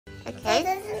Okay.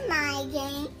 This is my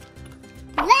game.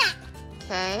 Black.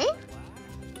 Okay.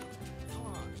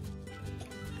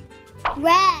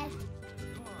 Red.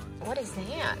 What is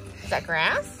that? Is that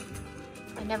grass?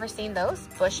 I've never seen those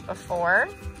bush before.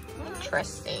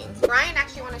 Interesting. Ryan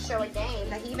actually want to show a game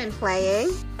that he's been playing.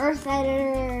 Earth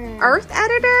editor. Earth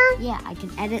editor? Yeah, I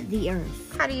can edit the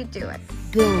Earth. How do you do it?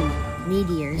 Boom.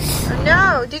 Meteors. Oh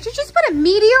no, did you just put a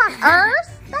meteor on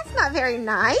Earth? That's not very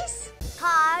nice.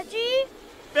 Kaji.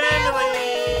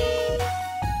 Family.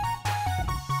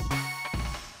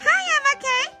 Hi, Emma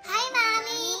Kay. Hi,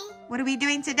 Mommy. What are we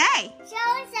doing today?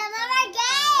 Showing some of our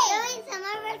games. Showing some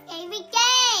of our favorite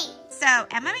games. So,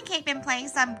 Emma and Kate been playing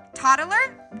some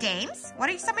toddler games. What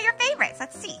are some of your favorites?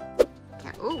 Let's see.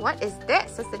 Ooh, what is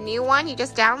this? Is the new one you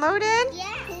just downloaded?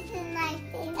 Yeah, this is my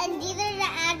favorite. And these are the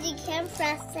ads, you can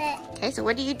press it. Okay, so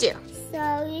what do you do?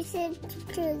 So you should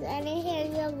choose any hair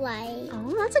you like.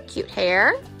 Oh, that's a cute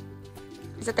hair.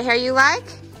 Is that the hair you like?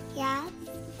 Yes.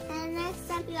 And next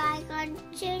up, you're going to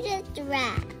choose a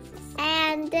dress.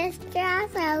 And this dress,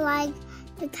 I like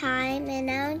the time, and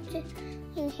now I'm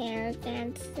choosing hair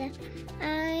again. So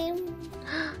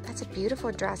That's a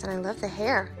beautiful dress, and I love the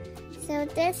hair. So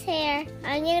this hair,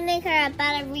 I'm gonna make her a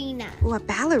ballerina. Ooh, a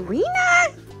ballerina?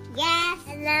 Yes.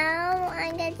 And now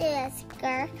I'm gonna do a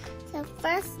skirt. So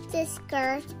first this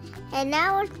skirt, and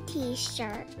now a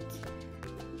t-shirt.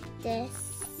 This.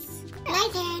 My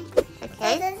turn.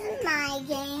 Okay. This is my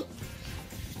game.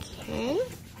 Okay.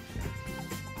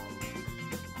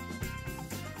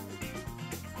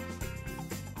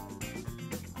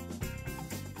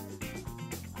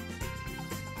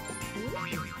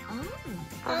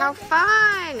 Oh, how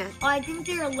fun! Oh, I think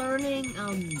they're learning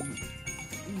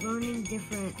learning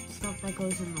different stuff that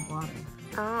goes in the water.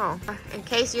 Oh, in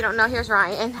case you don't know, here's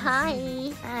Ryan.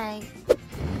 Hi. Hi.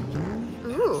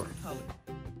 Ooh.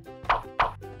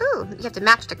 Ooh, you have to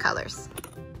match the colors.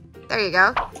 There you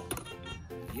go.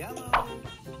 Yellow.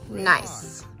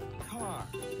 Nice. Car.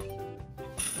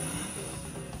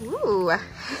 Ooh.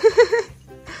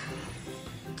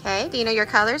 Okay, do you know your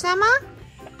colors, Emma?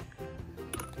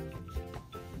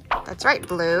 That's right,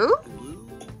 blue Blue.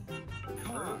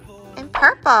 Purple. and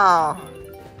purple.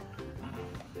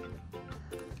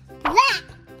 Black.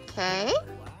 Okay.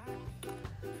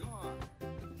 Car.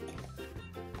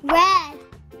 Red.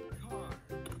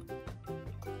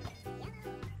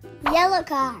 Car. Yellow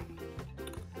car.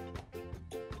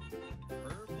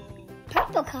 Purple.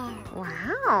 Purple car.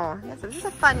 Wow, yes, this is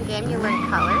a fun game. You learn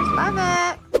colors. Love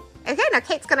it. Okay, now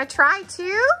Kate's gonna try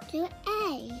to. Do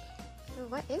A. Ooh,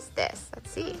 what is this? Let's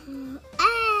see. A.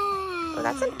 Oh,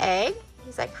 that's an egg.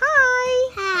 He's like,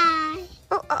 hi. Hi.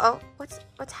 Oh, uh-oh.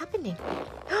 What's happening?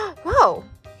 Whoa.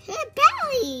 Her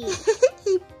belly.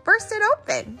 He burst it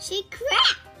open. She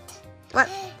cracked. What?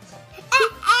 A.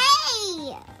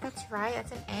 That's right,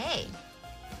 that's an egg.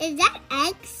 Is that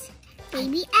eggs?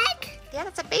 Baby egg? Yeah,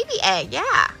 that's a baby egg, yeah.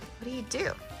 What do you do?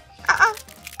 Uh-oh.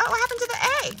 Oh, what happened to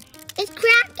the egg? It's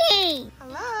cracking.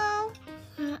 Hello?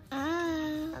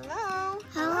 Uh-oh. Hello?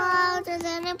 Hello, does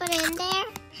anybody in there?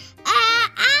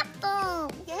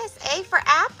 Apple. Yes, A for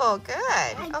apple. Good.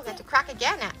 Oh, we have to crack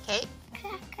again now, Kate.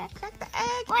 Crack the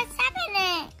egg. What's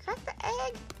happening? Crack the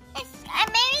egg.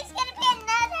 Maybe it's gonna be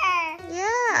another.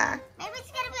 Yeah, Maybe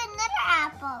it's gonna be another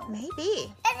apple.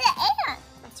 maybe. It's an ant.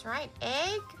 That's right.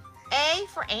 Egg. A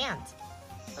for ant.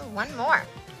 Oh, one more.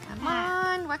 Come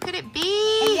on. What could it be?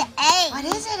 It's an egg. What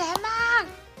is it, Emma?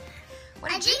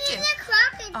 What I did you think do? it's a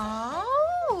crocodile.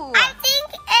 Oh. I think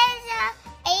it's an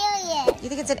alien. You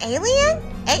think it's an alien?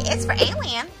 A, it's for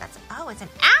alien. It's an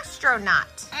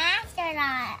astronaut.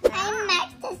 Astronaut. I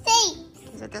matched the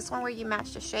shape. Is it this one where you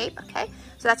match the shape? Okay.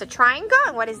 So that's a triangle.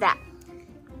 And what is that?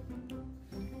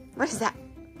 What is that?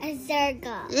 A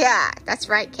circle. Yeah, that's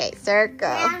right, Kate. Circle.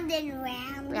 Round and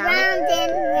round. Round Round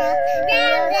and round.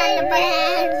 Round and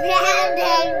round. Round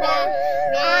and round.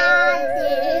 Round to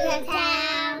the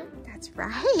town. That's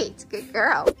right. Good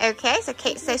girl. Okay, so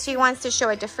Kate says she wants to show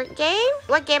a different game.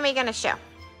 What game are you going to show?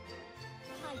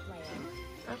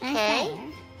 Okay.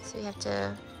 So you have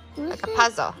to, like a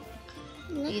puzzle.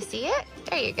 Do you see it?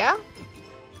 There you go.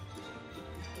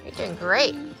 You're doing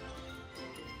great.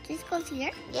 This goes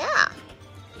here. Yeah,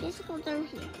 This goes down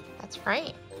here. that's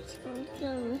right. This goes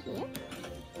down here.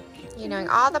 You're doing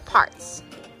all the parts.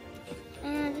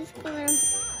 And this goes down.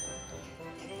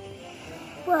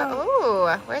 Whoa.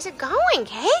 Oh, where's it going,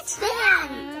 Kate?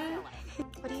 Bam.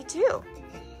 What do you do?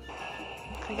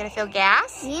 Are you going to fill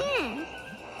gas? Yeah.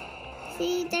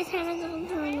 See, that's how it's all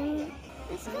turning.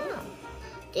 Let's go. Oh.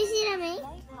 Do you see what I mean?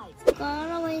 Go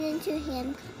all the way into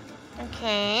him.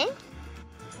 Okay.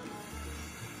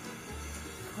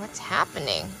 What's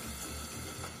happening?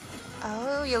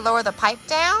 Oh, you lower the pipe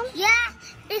down? Yeah,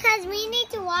 because we need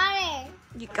to water.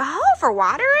 You go for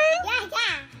watering? Yeah.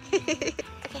 Okay,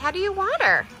 how do you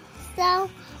water? So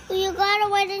you gotta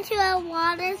wet into our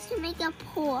water to make a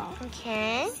pool.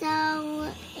 Okay.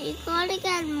 So you gotta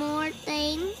get more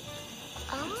things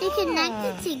to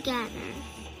connect it together.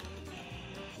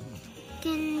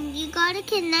 You gotta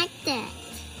connect it.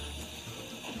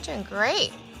 You're doing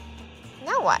great.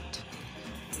 Now what?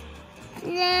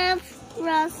 Now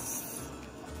Russ,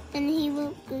 and he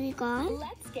will be gone.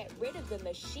 Let's get rid of the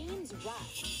machine's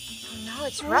rust. Oh no,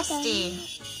 it's rusty.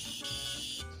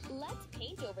 Let's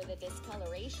paint over the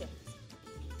discoloration.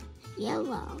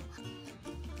 Yellow.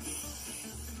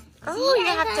 Oh, you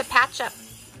have to patch up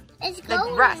It's the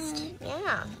going. rust.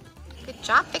 Yeah. Good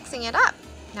job fixing it up.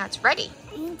 Now it's ready.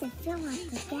 I need to fill up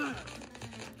the gap.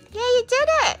 Yeah, you did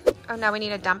it. Oh, now we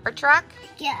need a dumper truck.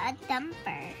 Get a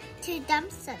dumper to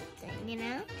dump something, you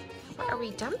know? What are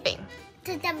we dumping?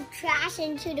 To dump trash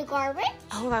into the garbage.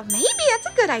 Oh, well, maybe that's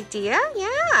a good idea.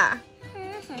 Yeah.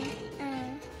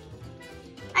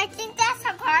 I think that's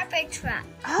a garbage truck.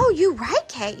 Oh, you're right,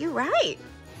 Kate. You're right.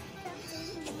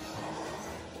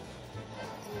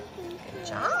 Good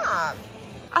job.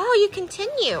 Oh, you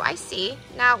continue. I see.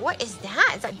 Now, what is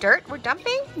that? Is that dirt we're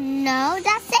dumping? No,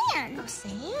 that's sand. Oh,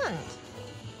 sand.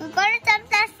 We're gonna dump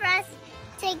that for us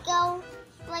to go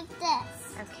like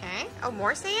this. Okay. Oh,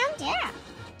 more sand? Yeah.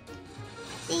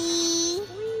 See?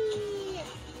 Whee.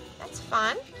 That's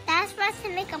fun. That's for us to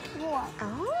make a pool.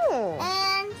 Oh.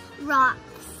 And rocks.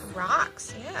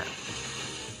 Rocks, yeah.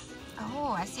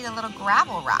 Oh, I see the little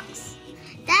gravel rocks.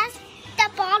 That's the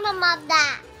bottom of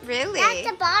that. Really?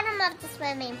 That's the bottom of the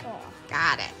swimming pool.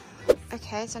 Got it.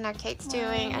 Okay, so now Kate's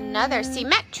doing another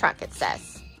cement truck, it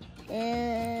says.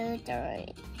 2,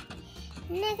 3.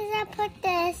 Next, I put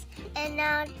this, and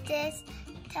now this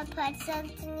to put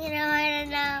something, you know, I don't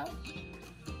know.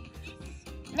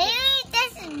 Maybe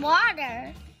this is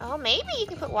water. Oh, maybe you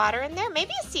can put water in there.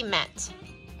 Maybe a cement.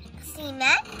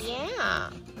 Cement? Yeah.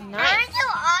 I Nice. want to do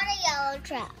all the yellow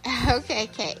truck. Okay,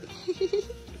 Kate.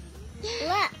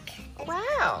 Look.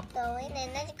 Wow. Going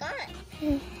and it's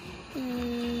gone.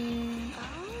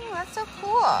 Oh, that's so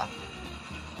cool.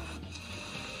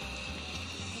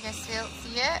 You guys see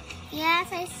it? Yes,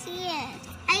 I see it.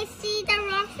 I see the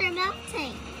rocks are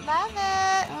melting. Love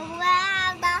it. Oh,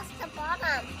 wow, that's the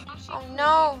bottom. Oh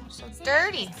no, so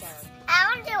dirty.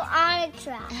 I want to do all the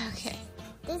truck. Okay,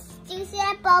 This, do you see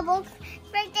that bubble?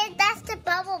 Right there, that's the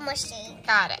bubble machine.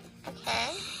 got it.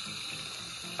 Okay.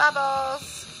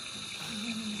 Bubbles.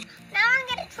 Now I'm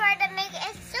gonna try to make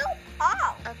it so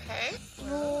tall. Okay.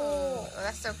 Oh,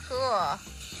 that's so cool.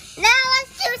 Now I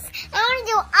want to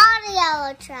do all the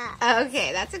yellow truck.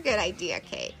 Okay, that's a good idea,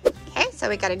 Kate. Okay, so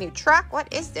we got a new truck.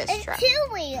 What is this It's truck? 2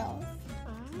 wheels.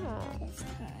 Oh. This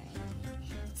time.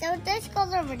 So this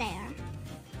goes over there.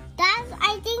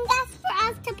 I think that's for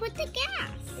us to put the gas.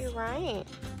 You're right.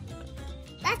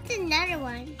 That's another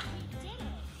one.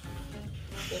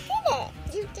 You did it.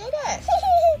 You did it.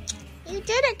 You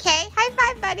did it, Kate. High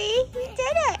five, buddy. You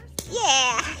did it.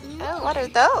 Yeah. Oh, what are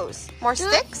those? More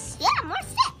sticks? Yeah, more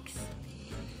sticks.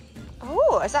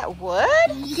 Oh, is that wood?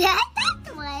 Yeah,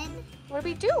 that's one. What do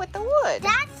we do with the wood?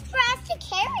 That's for us to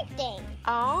carry things.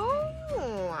 Oh.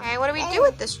 Okay, what do we do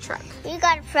with this truck? You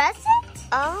gotta press it?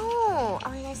 Oh,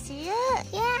 did I see it?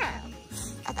 Yeah.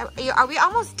 Are we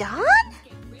almost done?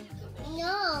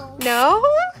 No. No?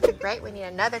 Great, we need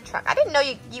another truck. I didn't know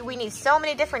we need so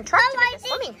many different trucks Oh, to make I a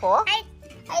think- swimming pool. It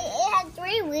had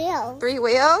 3 wheels. 3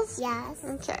 wheels? Yes.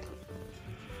 Okay.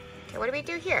 Okay, what do we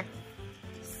do here?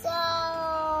 So,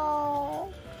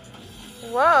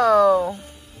 Whoa.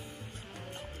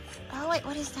 Oh, wait,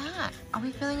 what is that? Are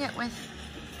we filling it with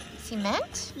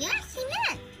cement? yeah,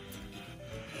 cement.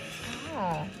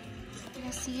 Oh. Did I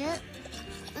see it?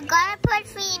 We gotta put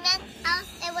cement else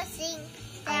it was sink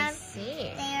I down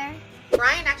see. there.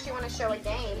 Brian actually want to show a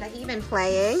game that he's been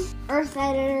playing. Earth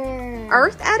editor.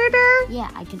 Earth editor? Yeah,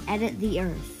 I can edit the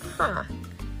Earth. Huh.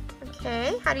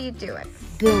 Okay, how do you do it?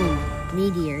 Boom.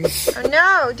 Meteors. Oh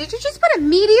no, did you just put a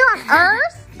meteor on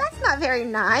Earth? That's not very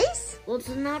nice. Well, it's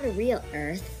not a real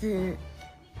Earth.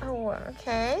 Oh,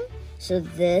 okay. So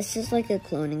this is like a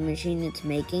cloning machine. It's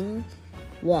making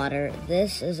water.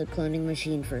 This is a cloning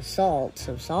machine for salt,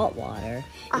 so salt water.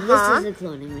 And this is a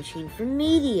cloning machine for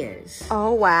meteors.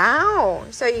 Oh, wow.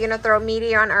 So you're going to throw a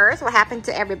meteor on Earth? What happened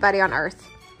to everybody on Earth?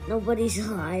 Nobody's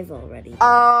alive already.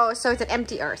 Oh, so it's an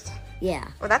empty Earth. Yeah.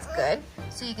 Well, that's good.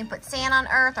 So you can put sand on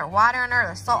Earth, or water on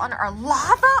Earth, or salt on Earth, or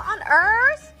lava on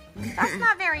Earth? That's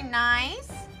not very nice.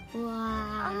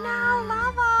 Wow. Oh, no,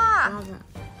 lava. Lava.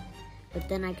 But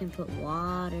then I can put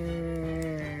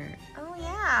water. Oh,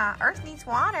 yeah. Yeah, Earth needs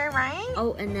water, right?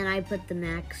 Oh, and then I put the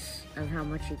max of how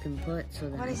much you can put, so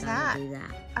then What I is gotta that? do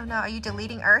that. Oh no, are you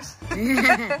deleting Earth?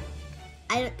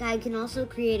 I can also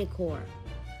create a core.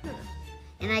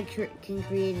 And I can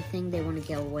create a thing they want to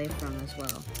get away from as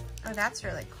well. Oh, that's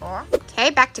really cool. Okay,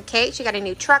 back to Kate. She got a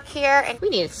new truck here. And we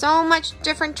need so much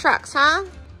different trucks, huh?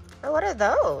 Oh, what are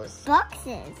those?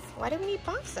 Boxes. Why do we need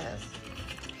boxes?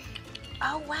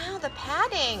 Oh, wow, the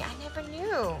padding. I never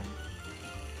knew.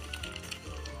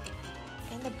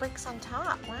 And the bricks on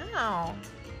top. Wow.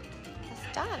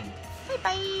 It's done.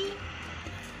 Bye-bye.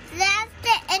 That's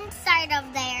the inside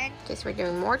of there. Okay, so we're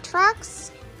doing more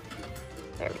trucks.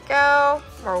 There we go.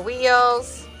 More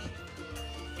wheels.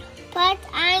 But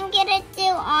I'm gonna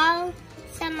do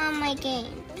some of my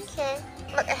games. Okay.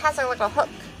 Look, it has a little hook.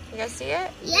 You guys see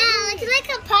it? Yeah, it's like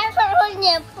a powerful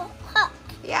hook.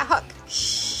 Yeah, hook.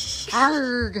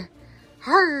 Hard.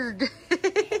 Hard.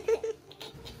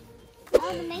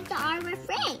 Oh, to make the armor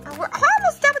frame. Oh, we're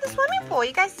almost done with the swimming pool.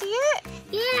 You guys see it?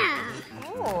 Yeah.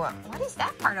 Oh, what is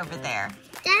that part over there?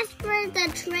 That's where the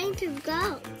train to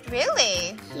go.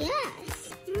 Really? Yes.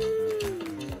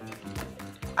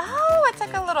 Oh, it's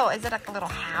like a little, is it like a little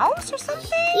house or something?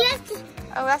 Yes.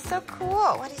 Oh, that's so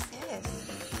cool. What is this?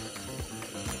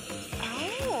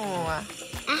 Oh,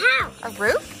 A house. a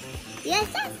roof?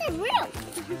 Yes, that's a roof.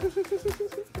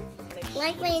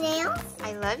 Like my nails?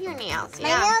 I love your nails. My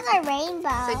Yeah. nails are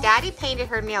rainbow. So Daddy painted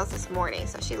her nails this morning,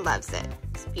 so she loves it.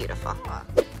 It's beautiful.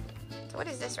 So what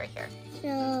is this right here?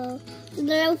 So,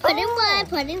 little put in one,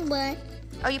 put in one.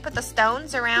 Oh, you put the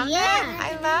stones around it? Yeah.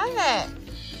 I love it.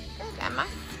 Good, Emma.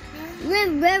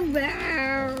 Rum, rum,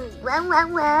 rum. Rum,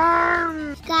 rum,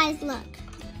 rum. Guys, look.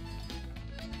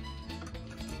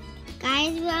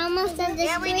 Guys, we're almost at this.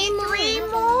 Yeah, we need three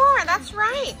more. That's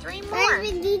right, three more.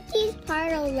 Guys, we did this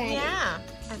part already. Yeah.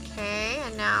 Okay,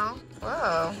 and now,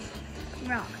 whoa.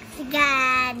 Rocks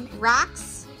again.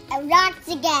 Rocks. Rocks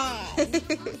again.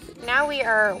 Now we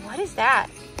are, what is that?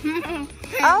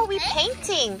 Oh, we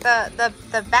painting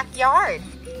the backyard.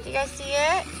 Do you guys see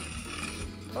it?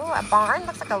 Oh, a barn.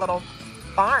 Looks like a little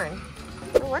barn.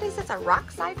 Oh, what is this, a rock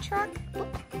side truck?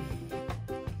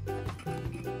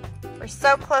 We're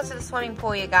so close to the swimming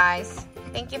pool, you guys.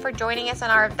 Thank you for joining us on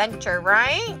our adventure,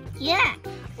 right? Yeah.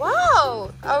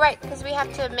 Whoa! Oh, right, because we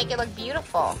have to make it look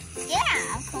beautiful.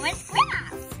 Yeah, of course,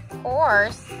 grass. Of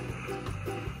course.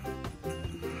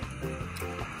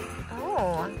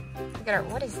 Oh, look at our,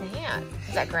 what is that?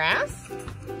 Is that grass?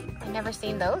 I've never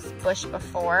seen those bush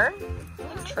before.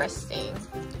 Interesting.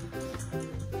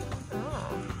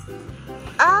 Oh.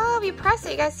 Oh, if you press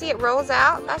it, you guys see it rolls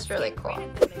out? That's really cool.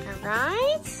 All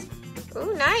right.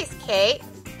 Ooh, nice, Kate.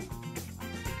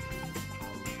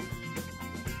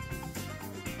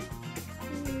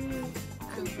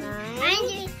 All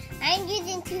right. I'm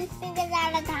using 2 fingers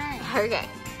at a time. Okay.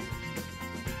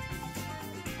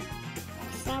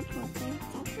 Stop looking.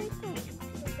 Stop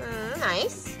looking.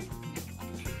 Nice.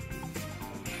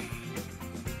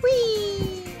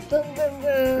 Whee! Boom, boom,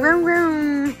 boom. Vroom,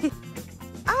 vroom.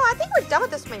 Oh, I think we're done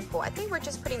with the swimming pool. I think we're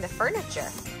just putting the furniture.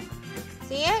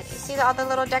 See it? You see all the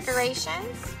little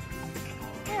decorations?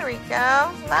 There we go.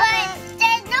 Love But it.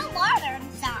 there's no water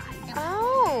inside.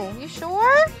 Oh, you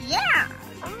sure? Yeah.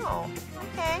 Oh,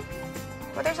 okay.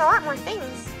 Well, there's a lot more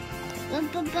things.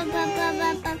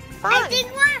 I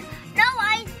think we're... No,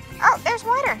 Oh, there's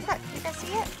water. Look, you guys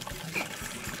see it?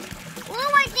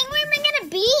 Well, I think we're making a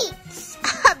beach.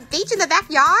 A beach in the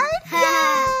backyard?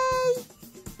 Yay!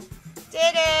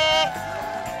 Did it!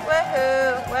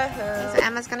 Woohoo! Woohoo! So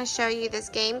Emma's gonna show you this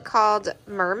game called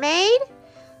Mermaid.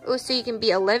 Ooh, so you can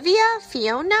be Olivia,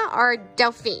 Fiona, or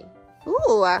Delphine.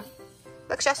 Ooh,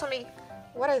 look, Jess, me.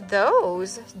 What are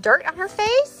those? Dirt on her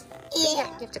face? Yeah.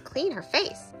 You have to clean her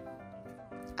face.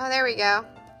 Oh, there we go.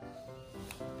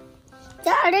 The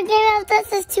other game of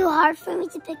this is too hard for me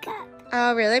to pick up.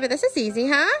 Oh, really? But this is easy,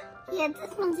 huh? Yeah,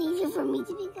 this one's easier for me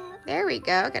to pick up. There we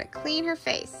go. Gotta clean her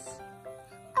face.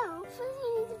 Oh, first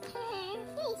I need to put her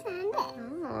face on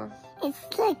this. Oh,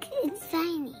 It's slick. It's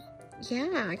shiny.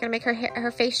 yeah. I gotta make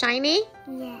her face shiny.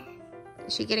 Yeah.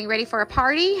 Is she getting ready for a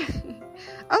party?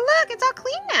 Oh, look, it's all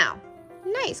clean now.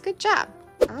 Nice, good job.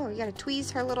 Oh, you gotta tweeze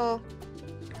her little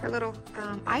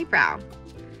eyebrow.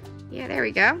 Yeah, there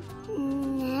we go.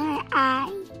 Her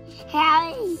eye. Her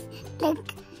eyes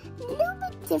look a little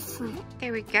bit different.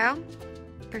 There we go.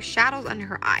 There's shadows under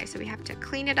her eyes, so we have to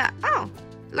clean it up. Oh,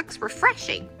 looks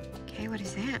refreshing. Okay, what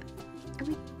is that?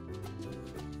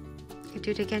 You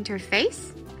do it again to her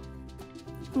face.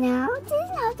 No, this is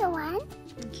not the one.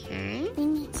 Okay. We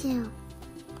need to.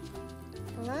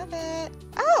 Love it.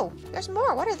 Oh, there's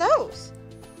more. What are those?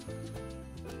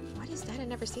 What is that I've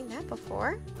never seen that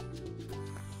before.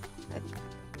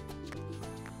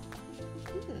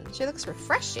 She looks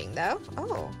refreshing, though.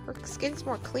 Oh, her skin's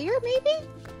more clear, maybe?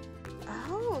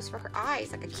 Oh, it's for her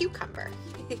eyes, like a cucumber.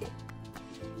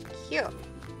 Cute.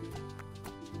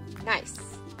 Nice.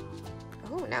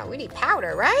 Oh, no, we need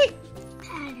powder, right?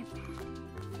 Powder.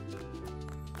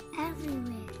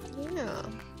 Everywhere. Yeah.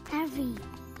 Every.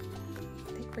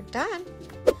 I think we're done.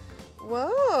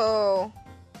 Whoa.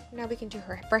 Now we can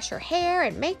brush her hair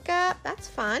and makeup. That's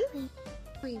fun.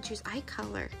 We can choose eye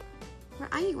color.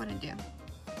 What eye you want to do?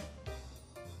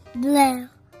 Blue.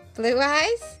 Blue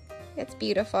eyes? That's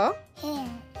beautiful. Hair.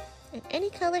 And any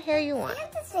color hair you want. I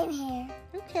have the same hair.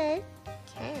 Okay.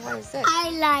 Okay, what is this?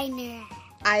 Eyeliner.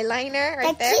 Eyeliner right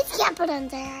Like there? kids can't put on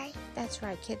their eye. That's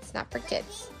right, kids, not for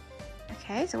kids.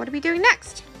 Okay, so what are we doing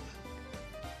next?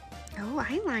 Oh,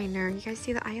 eyeliner. You guys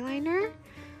see the eyeliner?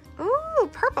 Ooh,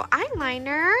 purple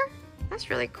eyeliner. That's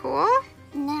really cool.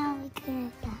 Now we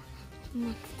can go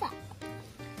next up.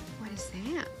 What is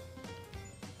that?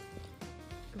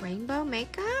 Rainbow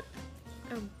makeup?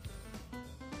 Oh,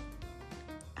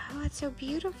 that's so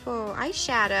beautiful.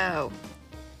 Eyeshadow.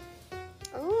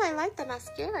 Oh, I like the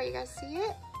mascara. You guys see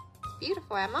it? It's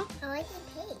beautiful, Emma. I like the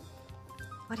pink.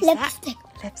 What is Lipstick.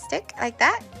 that? Lipstick? Like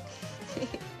that?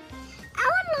 I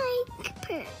would like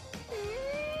pink.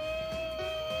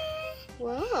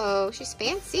 Whoa, she's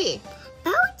fancy.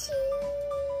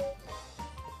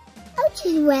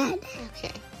 She's red.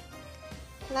 Okay.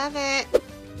 Love it.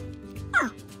 Oh.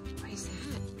 What is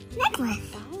that?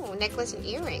 Necklace. Oh, necklace and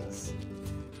earrings.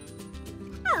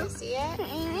 Oh. You see it?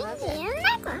 Love it. And a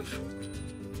necklace.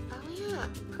 Oh, yeah.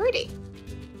 Pretty.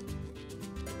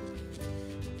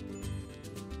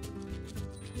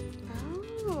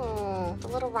 Oh, the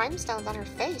little rhinestones on her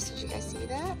face. Did you guys see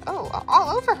that? Oh,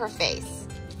 all over her face.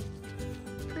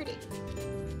 Pretty.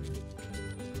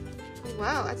 Oh,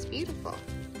 wow, that's beautiful.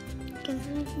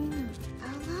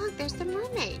 Oh, look, there's the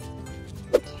mermaid.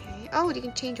 Okay. Oh, you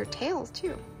can change her tails,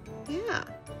 too. Yeah.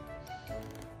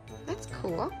 That's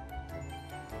cool.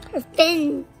 Her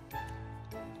fin.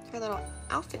 Her little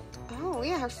outfit. Oh,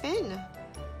 yeah, her fin.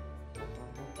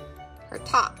 Her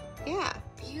top. Yeah,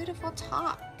 beautiful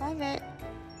top. Love it.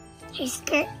 Her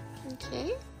skirt.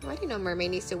 Okay. Why do you know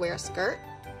mermaid needs to wear a skirt?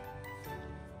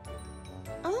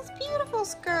 Oh, that's beautiful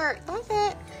skirt. Love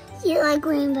it. You like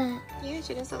rainbow. Yeah,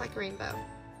 she does look like a rainbow.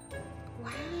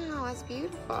 Wow, that's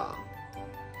beautiful.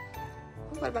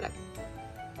 Ooh, what about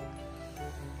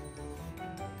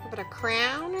a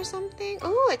crown or something?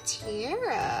 Ooh, a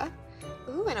tiara.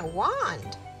 Ooh, and a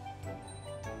wand.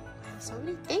 Wow, so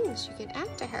many things you can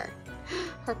add to her.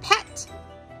 Her pet.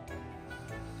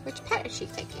 Which pet is she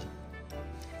thinking?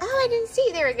 Oh, I didn't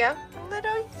see. There we go. A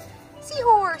little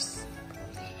seahorse.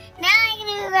 Now I'm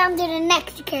going to move on to the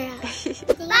next girl.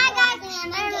 Bye guys,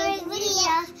 remember this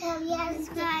video. So yeah,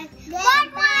 subscribe. Watch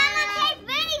my Emma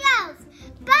videos.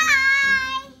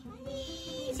 Bye.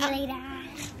 See you later.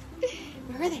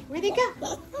 Where'd they go?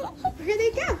 Where'd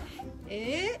they go?